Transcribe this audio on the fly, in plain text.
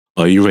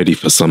Are you ready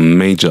for some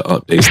major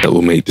updates that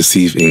will make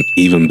Deceive Inc.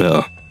 even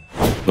better?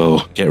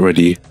 Well, get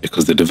ready,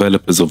 because the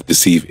developers of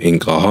Deceive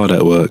Inc. are hard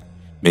at work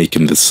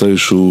making the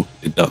social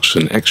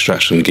deduction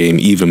extraction game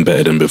even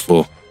better than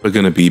before. We're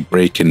going to be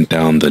breaking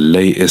down the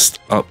latest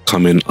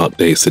upcoming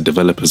updates the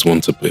developers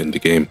want to put in the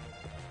game.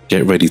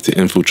 Get ready to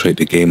infiltrate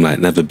the game like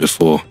never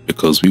before,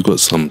 because we've got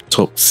some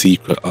top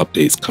secret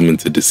updates coming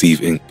to Deceive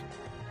Inc.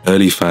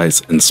 Early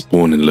fights and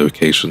spawning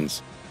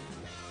locations.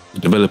 The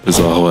developers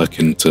are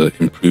working to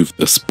improve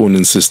the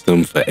spawning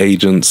system for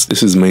agents.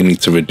 This is mainly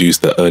to reduce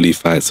the early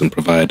fights and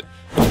provide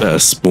a better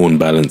spawn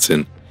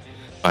balancing.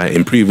 By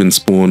improving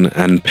spawn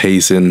and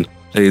pacing,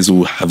 players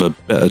will have a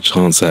better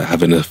chance at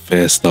having a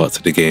fair start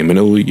to the game, and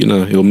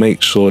it'll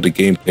make sure the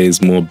gameplay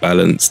is more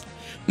balanced,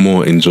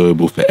 more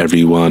enjoyable for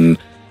everyone.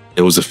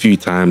 There was a few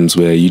times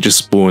where you just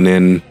spawn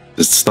in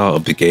the start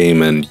of the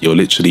game and you're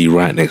literally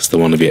right next to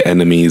one of your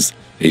enemies.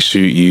 They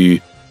shoot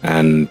you,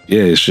 and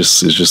yeah, it's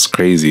just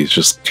crazy. It's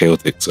just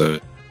chaotic. So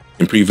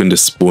improving the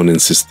spawning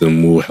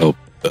system will help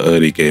the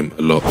early game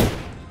a lot.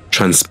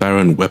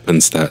 Transparent weapon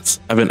stats.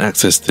 Having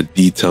access to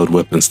detailed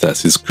weapon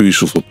stats is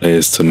crucial for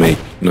players to make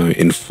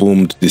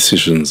informed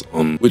decisions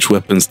on which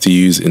weapons to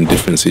use in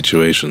different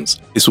situations.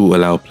 This will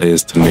allow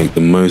players to make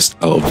the most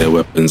out of their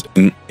weapons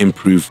and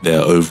improve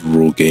their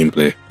overall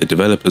gameplay. The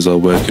developers are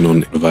working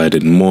on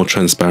providing more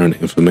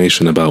transparent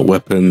information about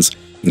weapons,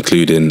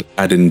 including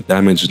adding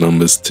damage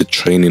numbers to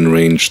training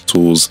range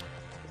tools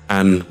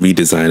and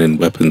redesigning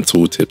weapon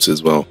tooltips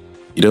as well.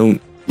 You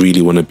don't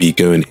really want to be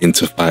going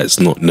into fights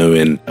not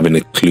knowing, having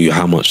a clue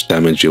how much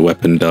damage your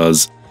weapon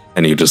does,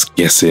 and you're just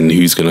guessing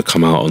who's going to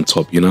come out on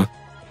top. You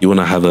want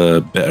to have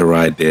a better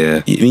idea.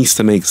 It needs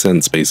to make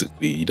sense,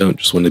 basically. You don't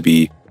just want to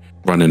be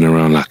running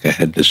around like a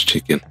headless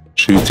chicken.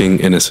 Shooting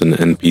innocent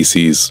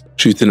NPCs.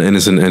 Shooting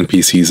innocent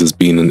NPCs has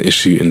been an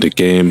issue in the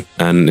game,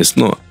 and it's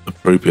not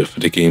appropriate for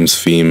the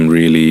game's theme,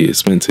 really.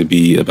 It's meant to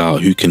be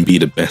about who can be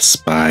the best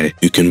spy,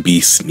 who can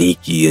be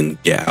sneaky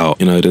and get out.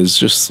 There's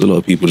just a lot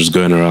of people just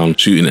going around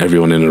shooting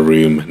everyone in a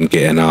room and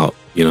getting out,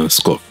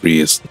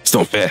 scot-free. It's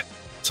not fair.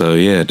 So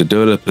yeah, the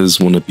developers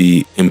want to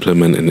be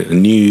implementing a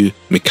new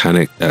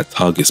mechanic that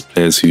targets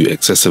players who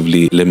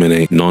excessively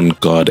eliminate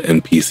non-guard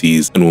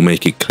NPCs, and will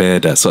make it clear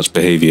that such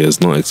behavior is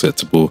not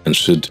acceptable and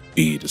should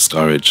be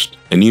discouraged.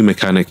 A new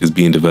mechanic is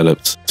being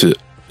developed to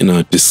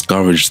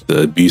discourage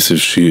the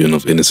abusive shooting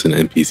of innocent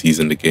NPCs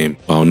in the game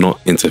while not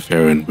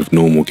interfering with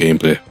normal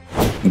gameplay.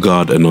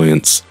 Guard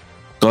annoyance.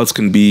 Guards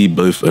can be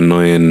both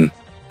annoying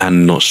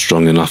and not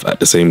strong enough at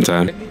the same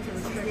time.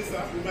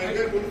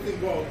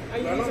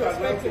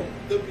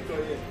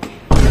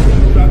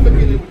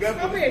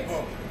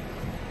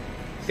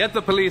 Get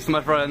the police,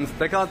 my friends.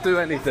 They can't do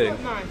anything.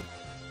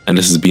 And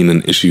this has been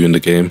an issue in the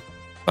game.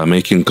 By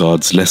making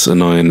guards less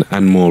annoying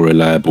and more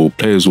reliable,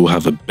 players will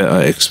have a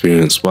better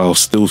experience while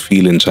still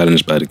feeling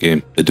challenged by the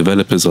game. The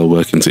developers are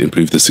working to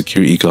improve the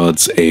security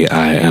guards'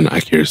 AI and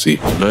accuracy.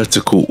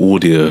 Vertical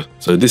audio.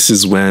 So this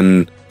is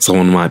when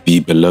someone might be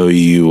below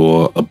you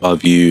or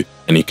above you,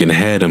 and you can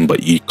hear them,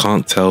 but you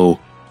can't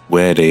tell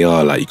where they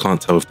are. Like, you can't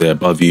tell if they're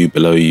above you,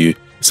 below you.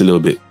 It's a little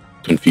bit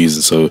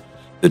confusing. So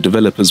the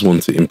developers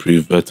want to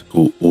improve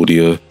vertical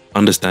audio.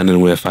 Understanding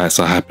where fights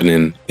are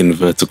happening in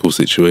vertical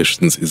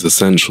situations is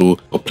essential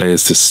for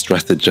players to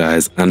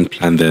strategize and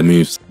plan their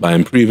moves. By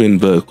improving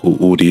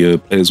vertical audio,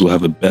 players will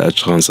have a better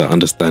chance at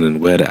understanding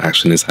where the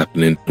action is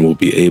happening and will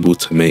be able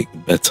to make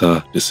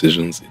better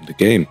decisions in the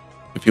game.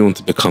 If you want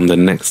to become the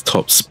next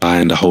top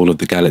spy in the whole of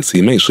the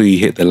galaxy, make sure you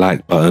hit the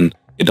like button.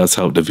 It does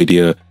help the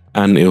video,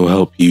 and it will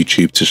help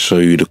YouTube to show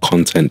you the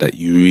content that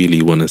you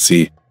really want to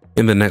see.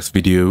 In the next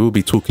video, we'll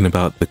be talking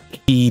about the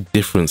key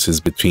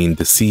differences between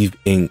Deceive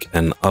Inc.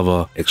 and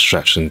other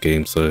extraction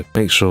games, so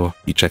make sure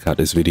you check out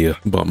this video.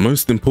 But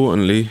most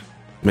importantly,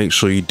 make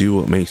sure you do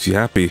what makes you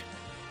happy.